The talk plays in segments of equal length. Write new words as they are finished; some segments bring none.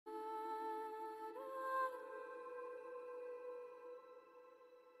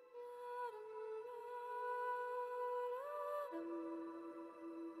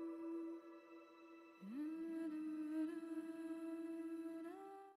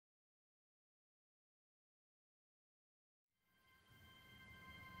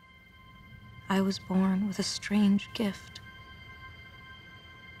I was born with a strange gift.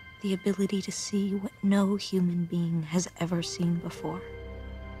 The ability to see what no human being has ever seen before.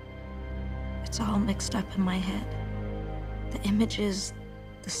 It's all mixed up in my head. The images,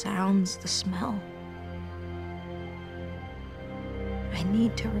 the sounds, the smell. I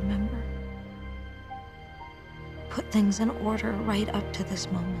need to remember. Put things in order right up to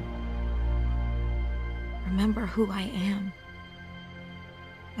this moment. Remember who I am.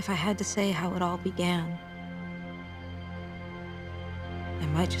 If I had to say how it all began, I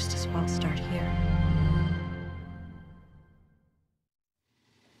might just as well start here.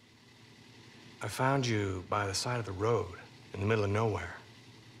 I found you by the side of the road, in the middle of nowhere.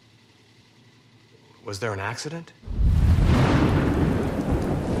 Was there an accident?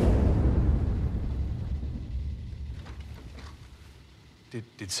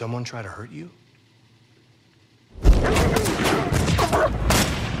 Did someone try to hurt you?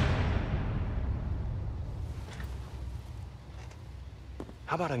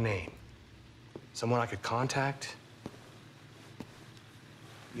 How about a name? Someone I could contact?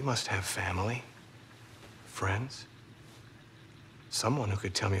 You must have family, friends, someone who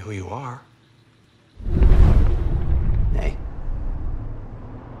could tell me who you are. Hey.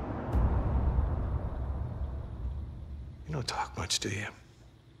 You don't talk much, do you?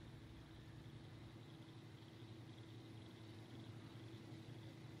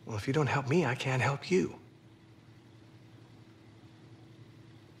 Well, if you don't help me, I can't help you.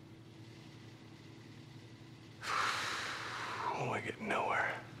 Oh, I get nowhere.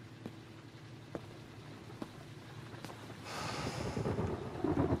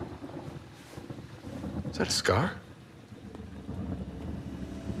 Is that a scar?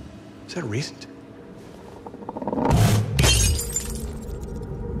 Is that recent?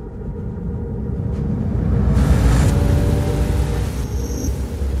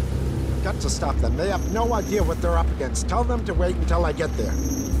 Got to stop them. They have no idea what they're up against. Tell them to wait until I get there.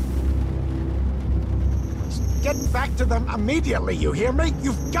 Get back to them immediately, you hear me?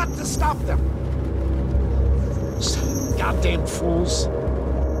 You've got to stop them! Goddamn fools.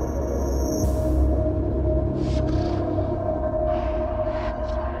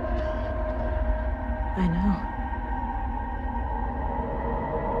 I know.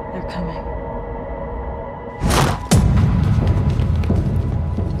 They're coming.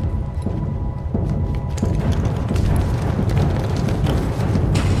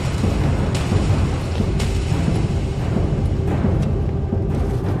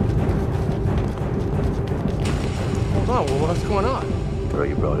 Well, what's going on? Girl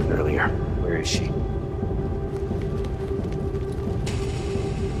you brought in earlier. Where is she?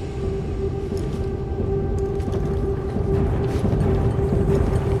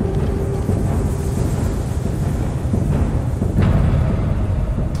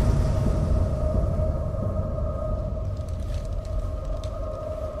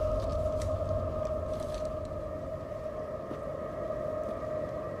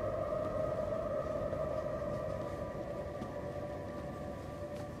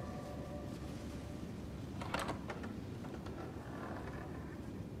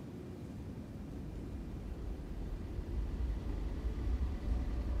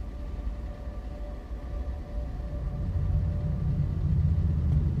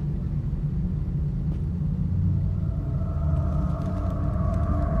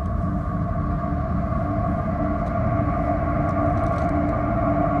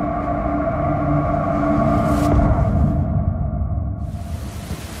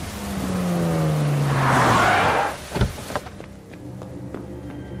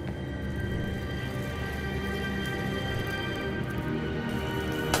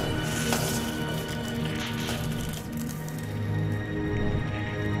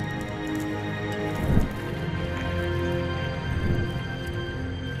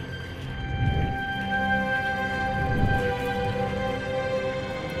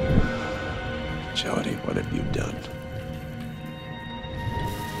 Jody, what have you done?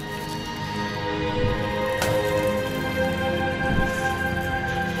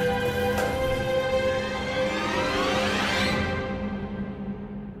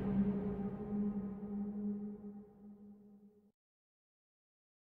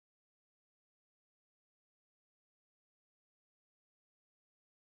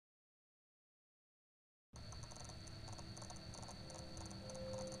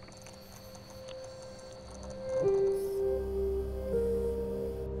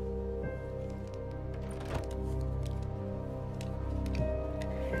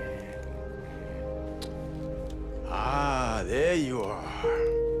 There you are.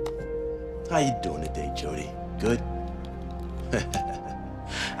 How you doing today, Jody? Good?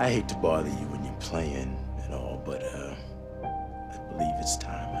 I hate to bother you when playing and all, but I believe it's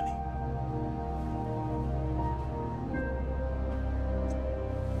time, honey.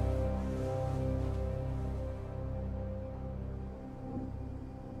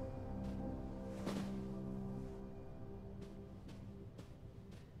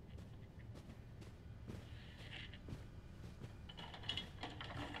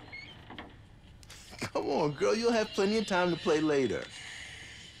 Come on, girl, you'll have plenty of time to play later.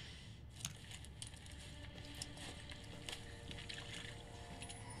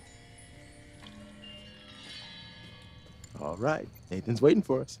 All right, Nathan's waiting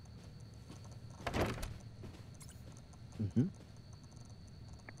for us. Mm-hmm.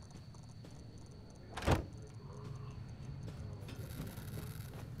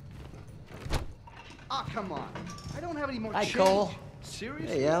 Ah, come on. I don't have any more Hi, change. Cole.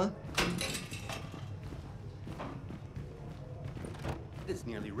 Seriously? Hey, Alan. It's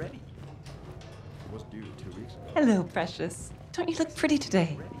nearly ready. It was due 2 weeks ago. Hello, precious. Don't you look pretty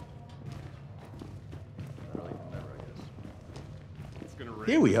today? Early November, I guess. It's gonna rain.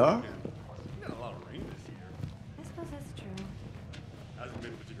 Here we are. We got a lot of rain this year. I suppose that's true. Hasn't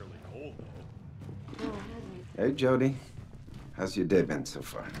been particularly cold, though. No, it hasn't. Hey, Jody. How's your day been so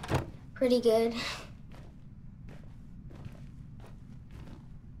far? Pretty good.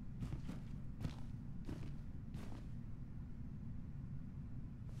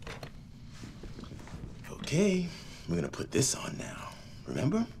 Okay, we're gonna put this on now.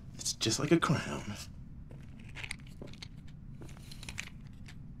 Remember? It's just like a crown.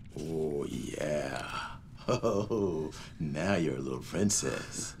 Oh, yeah. Oh, now you're a little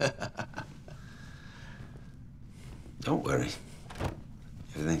princess. Don't worry.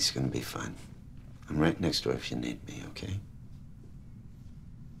 Everything's gonna be fine. I'm right next door if you need me, okay?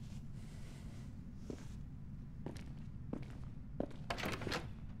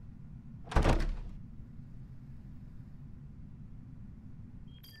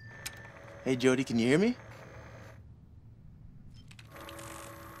 Hey, Jody, can you hear me?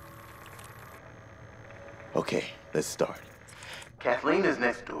 Okay, let's start. Kathleen is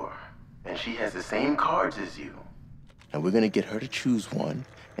next door, and she has the same cards as you. And we're gonna get her to choose one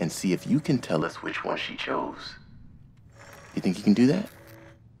and see if you can tell us which one she chose. You think you can do that?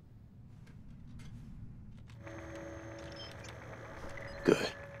 Good.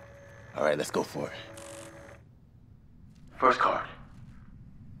 All right, let's go for it. First card.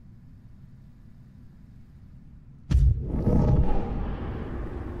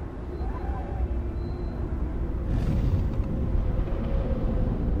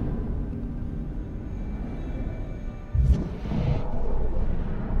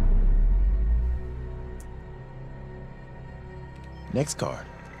 Next card.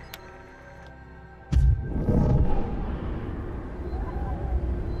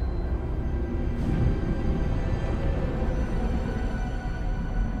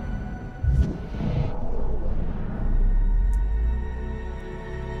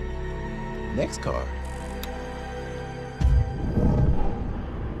 Next card.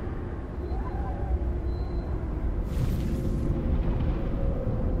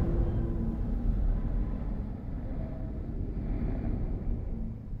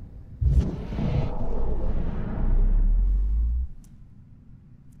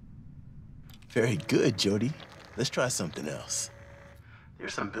 Very good, Jody. Let's try something else.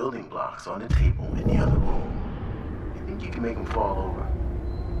 There's some building blocks on the table in the other room. You think you can make them fall over?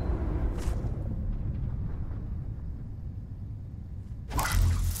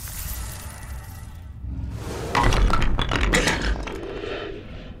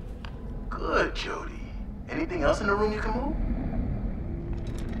 Good, Jody. Anything else in the room you can move?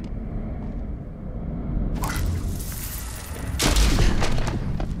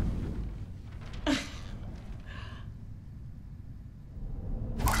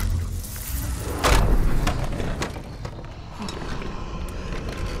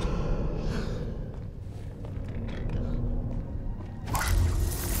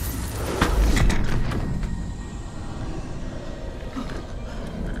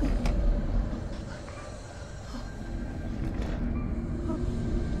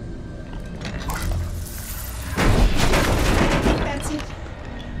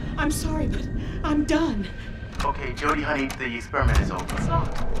 I'm sorry, but I'm done. Okay, Jody, honey, the experiment is over. It's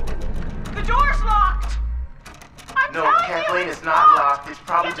locked. The door's locked! I'm No, telling Kathleen, you, it's not locked. It's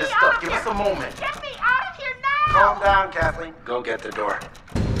probably Get me just out stuck. of Give here. us a moment. Get me out of here now! Calm down, Kathleen. Go get the door.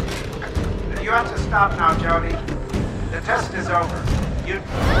 You have to stop now, Jody. The test is over. You...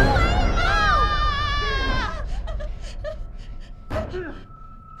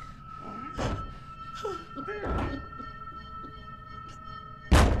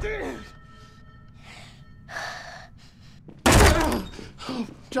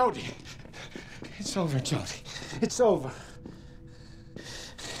 Jody. It's over, Jody. It's over.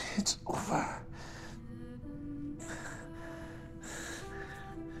 It's over.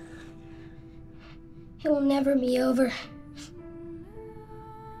 It will never be over.